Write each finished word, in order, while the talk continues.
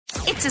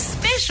It's a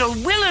special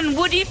Will and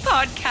Woody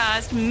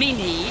podcast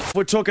mini.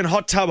 We're talking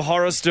hot tub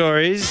horror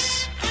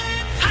stories.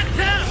 Hot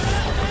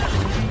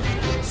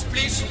tub.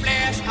 Splish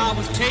splash, I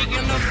was taking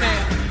a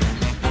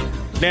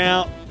bath.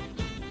 Now,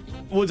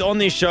 on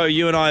this show,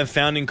 you and I have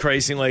found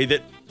increasingly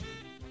that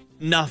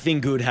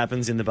nothing good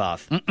happens in the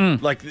bath.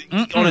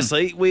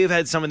 Honestly, we have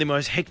had some of the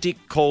most hectic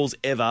calls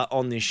ever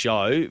on this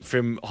show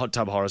from hot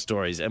tub horror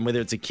stories. And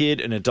whether it's a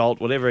kid, an adult,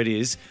 whatever it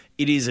is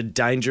a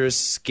dangerous,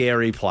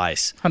 scary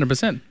place.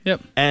 100%. Yep.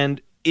 And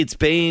it's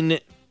been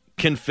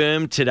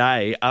confirmed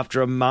today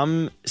after a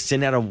mum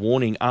sent out a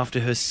warning after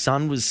her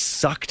son was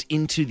sucked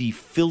into the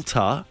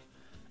filter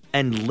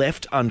and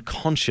left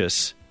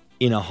unconscious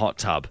in a hot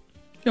tub.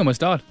 He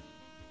almost died.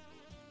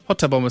 Hot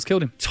tub almost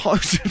killed him.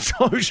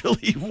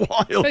 Totally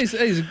wild. He's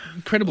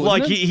incredible,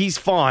 Like, isn't he? he's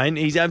fine.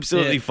 He's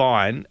absolutely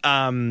fine.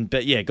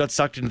 But, yeah, got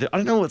sucked into I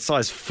don't know what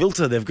size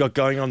filter they've got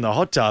going on the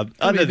hot tub.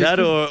 Either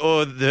that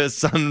or the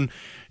son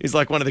is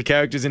like one of the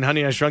characters in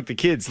Honey, I Shrunk the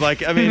Kids.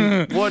 Like, I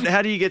mean,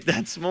 how do you get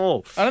that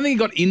small? I don't think he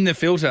got in the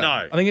filter. No.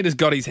 I think it just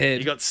got his head.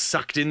 He got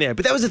sucked in there.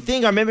 But that was the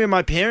thing. I remember in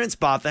my parents'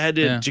 bath, they had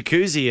a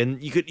jacuzzi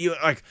and you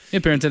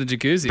Your parents had a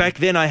jacuzzi. back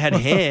then I had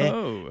hair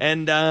Oh.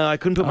 and I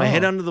couldn't put my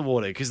head under the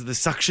water because of the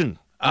suction.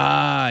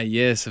 Ah,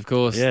 yes, of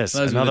course. Yes,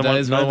 Those were another the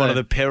days, one weren't of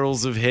they? the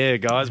perils of hair,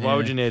 guys. Why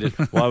would you need it?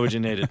 Why would you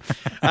need it?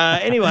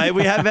 Anyway,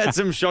 we have had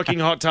some shocking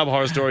hot tub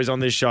horror stories on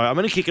this show. I'm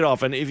going to kick it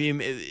off, and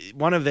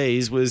one of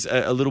these was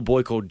a little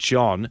boy called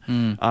John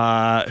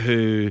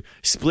who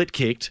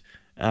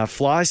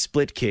fly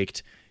split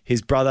kicked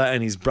his brother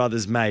and his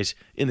brother's mate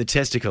in the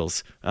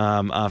testicles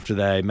after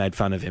they made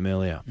fun of him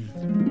earlier.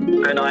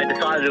 And I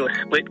decided to do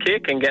a split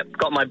kick and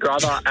got my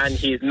brother and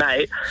his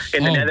mate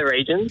in the nether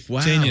regions.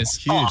 Wow. Genius.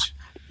 Huge.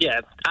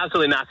 Yeah,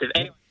 absolutely massive.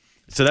 Anyway,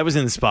 So that was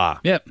in the spa.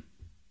 Yep.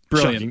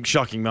 Brilliant.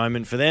 Shocking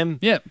moment for them.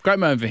 Yeah, great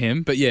moment for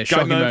him, but yeah, Great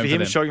shocking moment for him,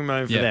 them. shocking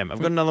moment for Yeah. them. I've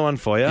got another one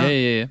for you.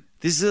 Yeah.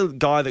 This is a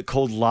guy that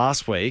called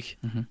last week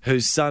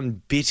whose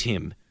son bit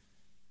him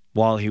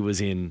while he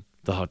was in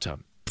the hot tub.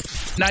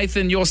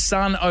 Nathan, your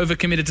son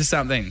overcommitted to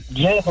something.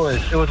 yeah,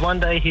 it was one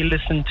day he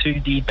listened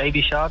to the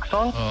Baby Shark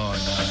song. Oh,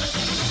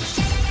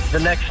 The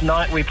next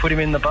night we put him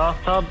in the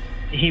bathtub.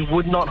 He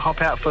would not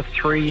hop out for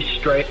 3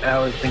 straight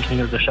hours thinking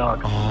of the shark.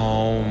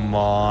 Oh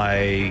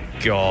my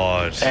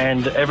God.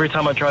 And every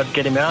time I tried to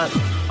get him out,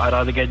 I'd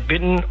either get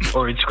bitten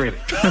or he'd scream.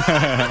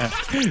 no.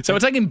 So we're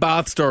taking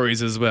bath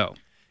stories as well.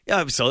 Yeah,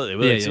 absolutely.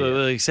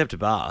 We'll accept a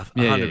bath.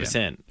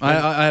 100%.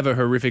 I have a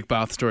horrific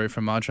bath story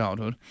from my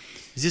childhood.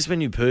 Is this when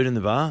you pooed in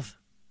the bath?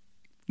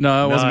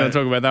 No, I wasn't going to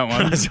talk about that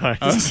one. Sorry.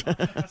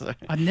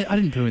 I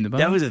didn't poo in the bath.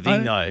 That was a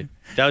thing, though.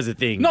 That was a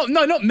thing. No,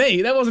 not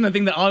me. That wasn't a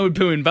thing that I would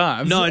poo in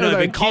baths. No, That was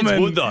a but kids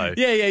would, though.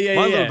 Yeah.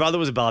 My little brother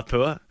was a bath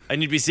pooer,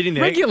 and you'd be sitting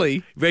there.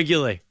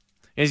 Regularly.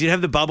 And you'd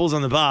have the bubbles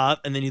on the bath,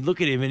 and then you'd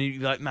look at him, and he'd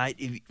be like,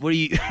 "Mate, what are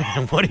you,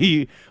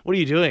 what are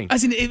you doing?"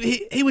 As in,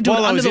 he would do While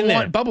it I under was the in there.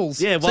 light bubbles.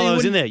 Yeah, So while you I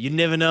was in wouldn't- there, you'd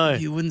never know.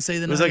 You wouldn't see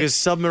the It was like a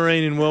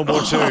submarine in World War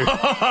II.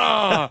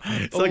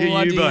 It's like a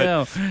Bloody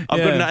U-boat. hell.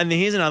 And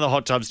here's another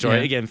hot tub story.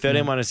 Yeah. Again,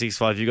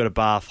 131065. If you've got a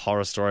bath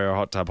horror story or a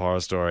hot tub horror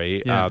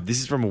story, Yeah. this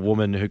is from a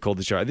woman who called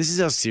the show. This is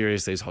how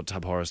serious these hot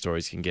tub horror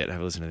stories can get. Have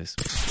a listen to this.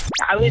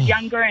 I was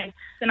younger, and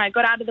then I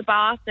got out of the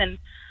bath and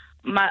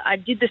I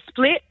did the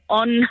split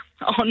on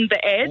the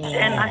edge,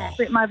 and I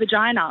split my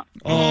vagina.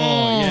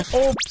 Oh, yeah.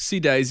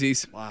 Oopsie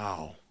daisies.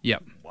 Wow.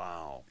 Yep.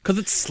 Wow. Because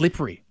it's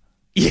slippery.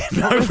 Yeah,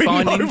 no,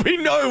 finding- we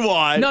know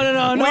why. No.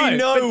 We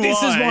know But this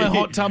is why why.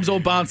 hot tubs or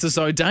baths are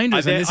so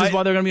dangerous, and this is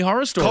why they're going to be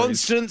horror stories.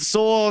 Constant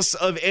source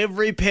of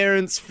every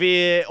parent's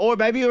fear, or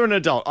maybe you're an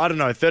adult. I don't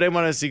know.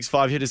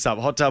 131065, hit us up.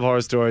 Hot tub horror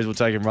stories. We'll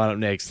take them right up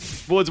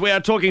next. Boards, we are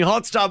talking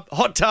hot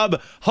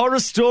tub horror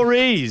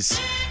stories.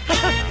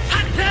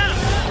 Hot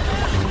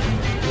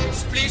tub.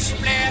 Splish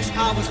splash,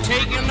 I was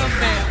taking a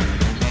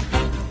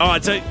bath. All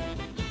right, so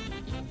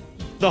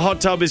the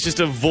hot tub is just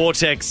a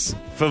vortex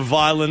for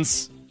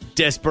violence,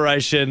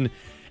 desperation,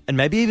 and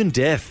maybe even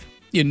death.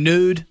 You're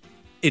nude,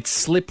 it's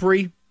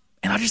slippery,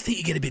 and I just think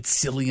you get a bit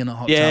silly in a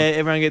hot Yeah, tub.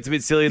 everyone gets a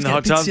bit silly in the Get a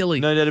hot bit tub. silly.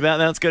 No doubt about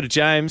that. Let's go to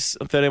James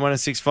on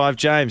 131065.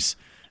 James.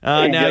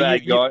 Now,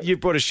 g'day, guys. you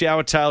brought a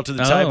shower towel to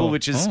the table,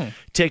 which is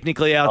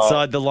technically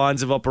outside the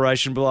lines of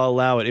operation, but I'll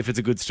allow it if it's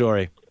a good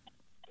story.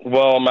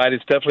 Well, mate,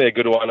 it's definitely a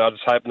good one. I was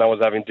hoping I was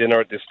having dinner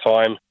at this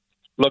time.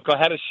 Look, I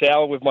had a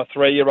shower with my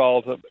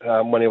 3-year-old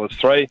when he was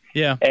 3.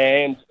 Yeah.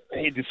 And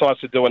he decides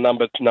to do a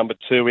number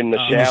 2 in the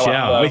shower. In the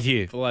shower, So- with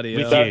you. Bloody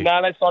With hell. you. No,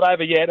 that's not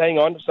over yet. Hang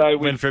on. So we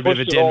Went for a bit of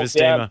a pushed it all Denver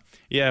steamer. down.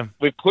 Yeah.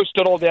 We pushed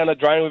it all down the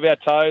drain with our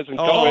toes and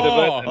got rid of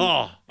it.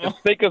 And as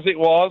thick as it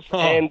was,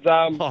 and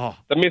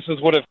the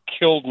missus would have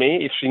killed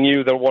me if she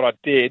knew that what I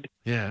did.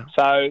 Yeah.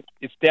 So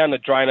it's down the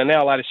drain, and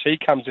now later she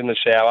comes in the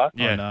shower,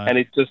 Yeah. no. and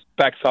it just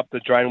backs up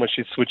the drain when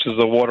she switches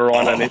the water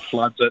on, and it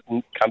floods it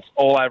and comes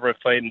all over her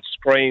feet and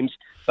screams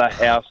the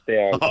house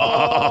down.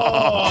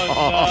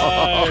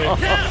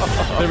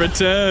 The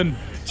return.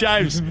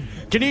 James,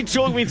 can you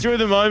talk me through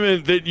the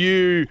moment that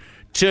you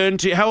turned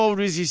to... How old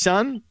was your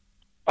son?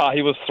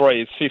 He was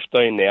 3. He's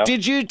 15 now.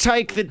 Did you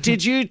take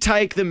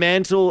the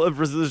mantle of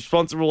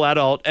responsible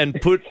adult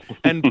and put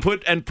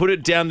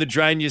it down the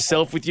drain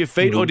yourself with your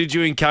feet, or did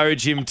you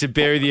encourage him to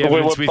bury the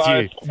evidence with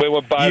you? We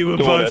were both. You were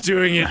both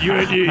doing it. You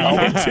and you.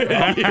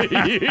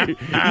 You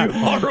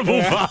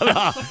horrible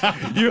father.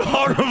 You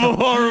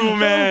horrible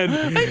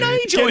man. Hey, no,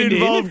 he joined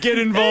in. Get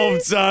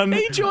involved, son.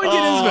 He joined in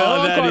as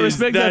well. I quite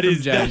respect that from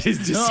James. That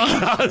is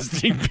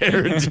disgusting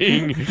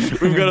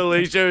parenting. We've got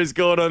Alicia who's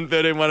called on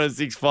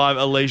 131065.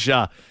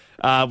 Alicia,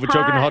 we're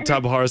talking hot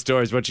tub horror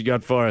stories. What you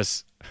got for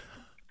us?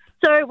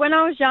 So when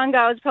I was younger,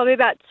 I was probably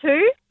about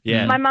 2.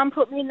 Yeah. My mum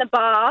put me in the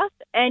bath,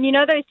 and you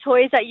know those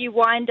toys that you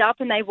wind up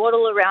and they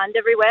waddle around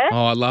everywhere?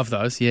 Oh, I love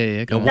those.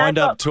 Yeah. Go A on.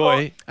 wind-up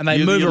toy. And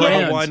they move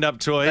around. A wind-up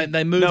toy.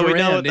 They move around. No, we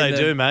know what they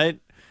do, mate.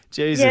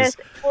 Jesus. Yes.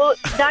 Well,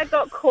 Dad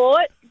got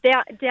caught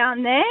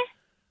down there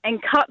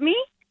and cut me,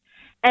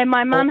 and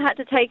my mum had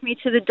to take me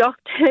to the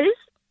doctors,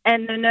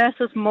 and the nurse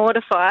was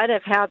mortified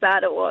of how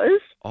bad it was.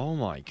 Oh,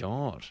 my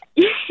God.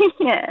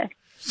 Yeah.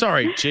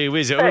 Sorry. Gee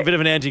whiz. A bit of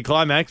an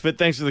anticlimax, but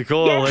thanks for the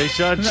call,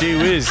 Alicia. Gee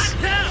whiz.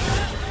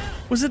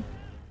 Was it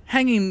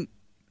hanging?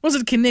 Was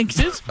it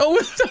connected?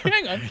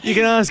 Hang on. You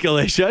can ask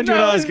Alicia. Do you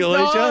want to ask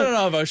Alicia?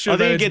 No, I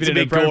think it gets a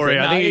bit gory.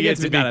 I think it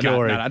gets a bit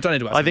gory. No, I don't need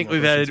to ask. I think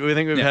we've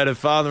had a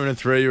father and a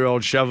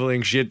 3-year-old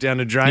shoveling shit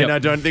down a drain. Yep. I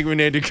don't think we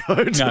need to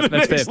go to the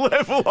next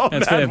level of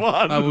That's that fair.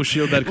 one. I will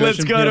shield that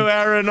question. Let's go to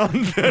Aaron on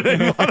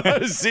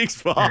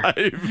 131065.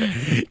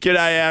 G'day,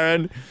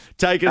 Aaron.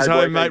 Take us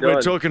home, mate.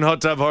 We're talking hot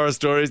tub horror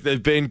stories.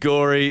 They've been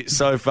gory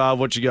so far.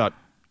 What you got?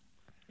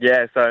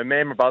 Yeah, so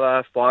me and my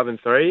brother, 5 and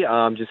 3,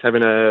 just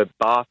having a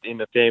bath in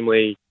the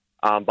family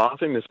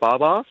bathroom, the spa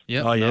bath.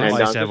 Yeah. Oh, yeah. I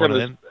used to have one of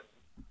them.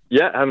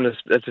 Yeah,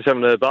 just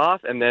having a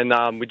bath, and then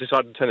we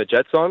decided to turn the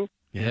jets on.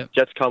 Yeah.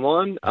 Jets come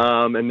on,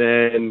 and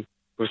then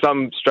for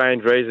some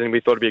strange reason, we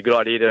thought it'd be a good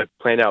idea to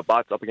plant our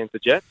butts up against the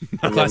jet,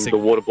 and then the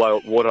water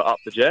blow water up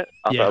the jet,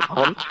 up our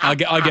pond. I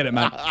get it,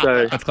 mate.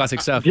 So, that's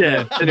classic stuff.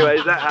 Yeah.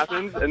 Anyways, that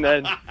happens, and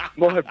then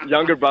my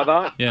younger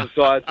brother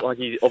decides, like,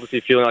 he's obviously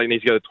feeling like he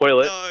needs to go to the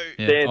toilet,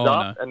 stands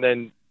up, and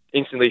then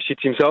instantly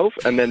shits himself,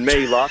 and then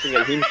me laughing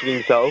at him shitting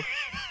himself,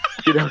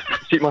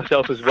 shit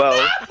myself as well.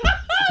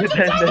 And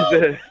then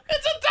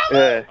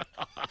there's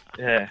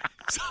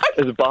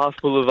there's a bath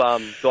full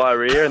of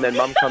diarrhea, and then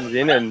Mum comes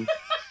in and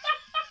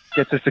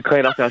gets us to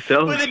clean up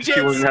ourselves.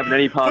 She wasn't having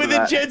any part of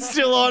that. With the jets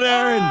still on,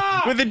 Aaron.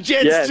 With the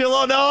jets still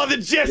on. Oh, the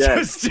jets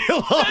are still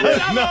on.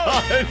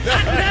 No.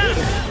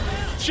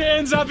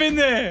 Chan's up in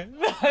there.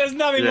 There's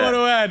nothing more to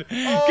add.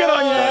 Good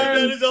on you,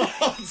 Aaron. That is a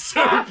hot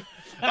soup.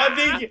 I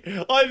think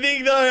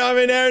though, I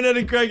mean, Aaron had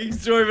a cracking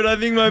story, but I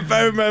think my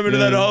favourite moment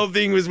of that whole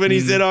thing was when he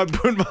said, I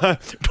put my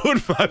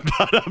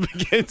butt up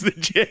against the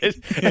jet,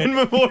 and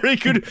before he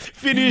could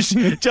finish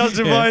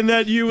justifying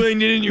that, you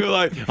leaned in and you were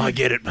like, I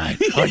get it, mate.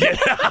 I get it.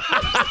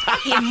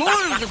 Hear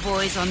more of the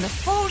boys on the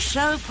Full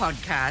Show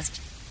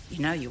podcast. You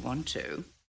know you want to.